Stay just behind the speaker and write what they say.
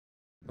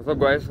What's up,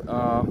 guys?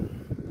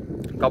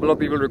 Couple of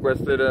people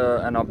requested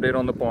an update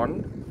on the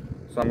pond,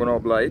 so I'm gonna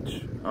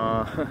oblige.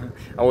 I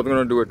wasn't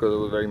gonna do it because it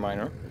was very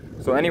minor.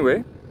 So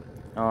anyway,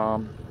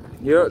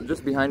 here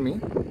just behind me,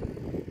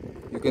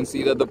 you can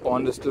see that the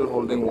pond is still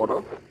holding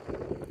water.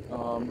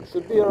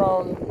 Should be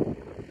around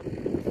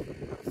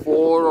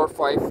 4 or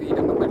 5 feet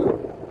in the middle.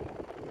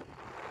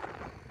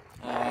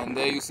 And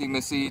there you see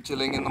Missy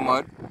chilling in the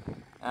mud.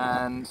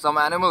 And some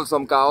animals,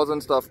 some cows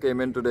and stuff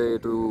came in today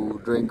to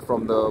drink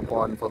from the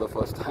pond for the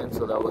first time,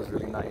 so that was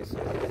really nice.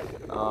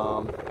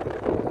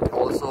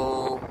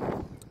 Also,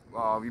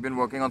 we've been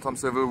working on some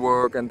civil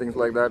work and things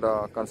like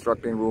that,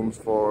 constructing rooms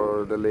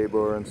for the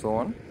labor and so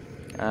on,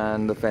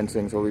 and the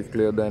fencing, so we've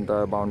cleared the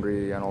entire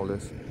boundary and all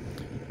this.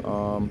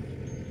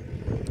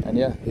 And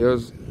yeah,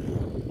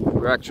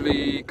 we're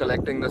actually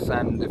collecting the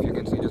sand, if you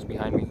can see just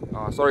behind me.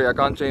 Sorry, I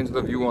can't change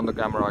the view on the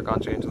camera, I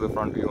can't change the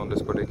front view on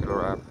this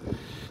particular app.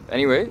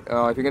 Anyway,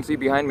 if you can see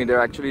behind me,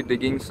 they're actually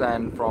digging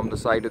sand from the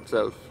site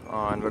itself,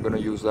 and we're going to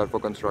use that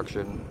for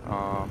construction.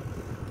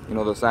 You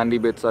know, the sandy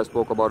bits I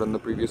spoke about in the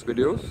previous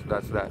videos,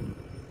 that's that.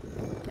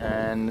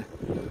 And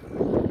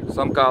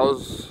some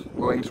cows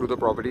going through the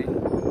property.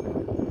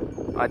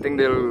 I think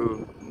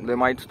they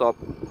might stop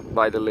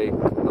by the lake,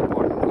 the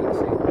pond, let's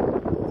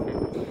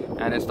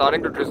see. And it's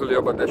starting to drizzle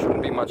here, but there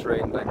shouldn't be much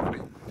rain,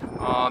 thankfully.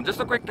 Just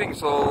a quick thing,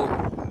 so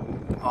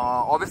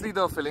obviously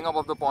the filling up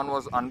of the pond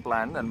was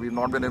unplanned and we've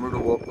not been able to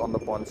work on the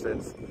pond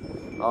since.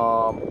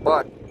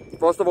 But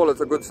first of all,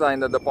 it's a good sign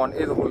that the pond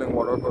is holding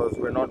water, because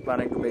we're not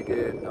planning to make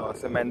it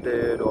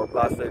cemented or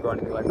plastic or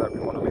anything like that.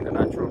 We want to make a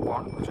natural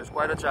pond, which is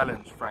quite a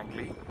challenge,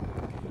 frankly.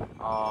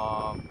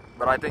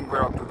 But I think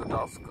we're up to the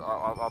task.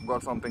 I've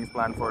got some things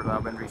planned for it.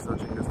 I've been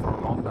researching this for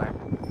a long time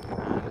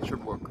and it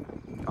should work.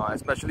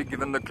 Especially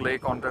given the clay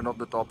content of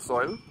the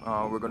topsoil,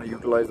 we're going to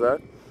utilize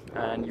that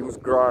and use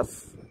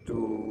grass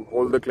to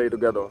hold the clay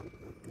together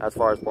as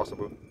far as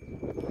possible.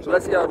 So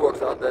let's see how it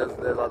works out.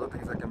 There's other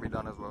things that can be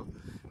done as well,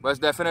 but it's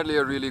definitely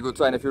a really good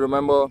sign. If you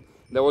remember,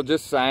 there was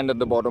just sand at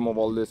the bottom of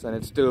all this and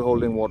it's still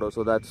holding water,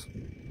 so that's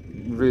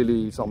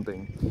really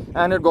something.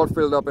 And it got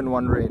filled up in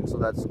one rain, so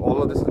that's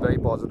all of this is very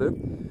positive.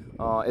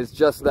 It's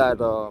just that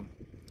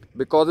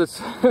because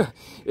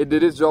it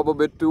did its job a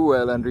bit too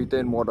well and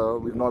retained water,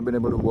 we've not been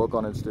able to work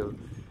on it still.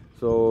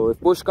 So if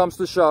push comes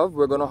to shove,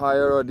 we're going to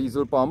hire a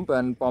diesel pump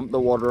and pump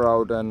the water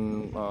out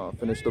and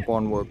finish the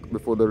pond work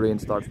before the rain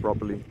starts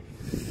properly.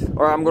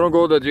 Or I'm going to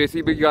go, the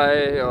JCB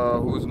guy,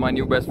 who's my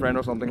new best friend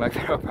or something like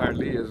that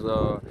apparently,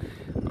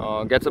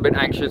 gets a bit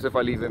anxious if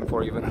I leave him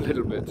for even a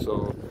little bit.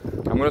 So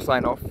I'm going to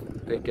sign off.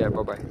 Take care.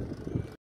 Bye-bye.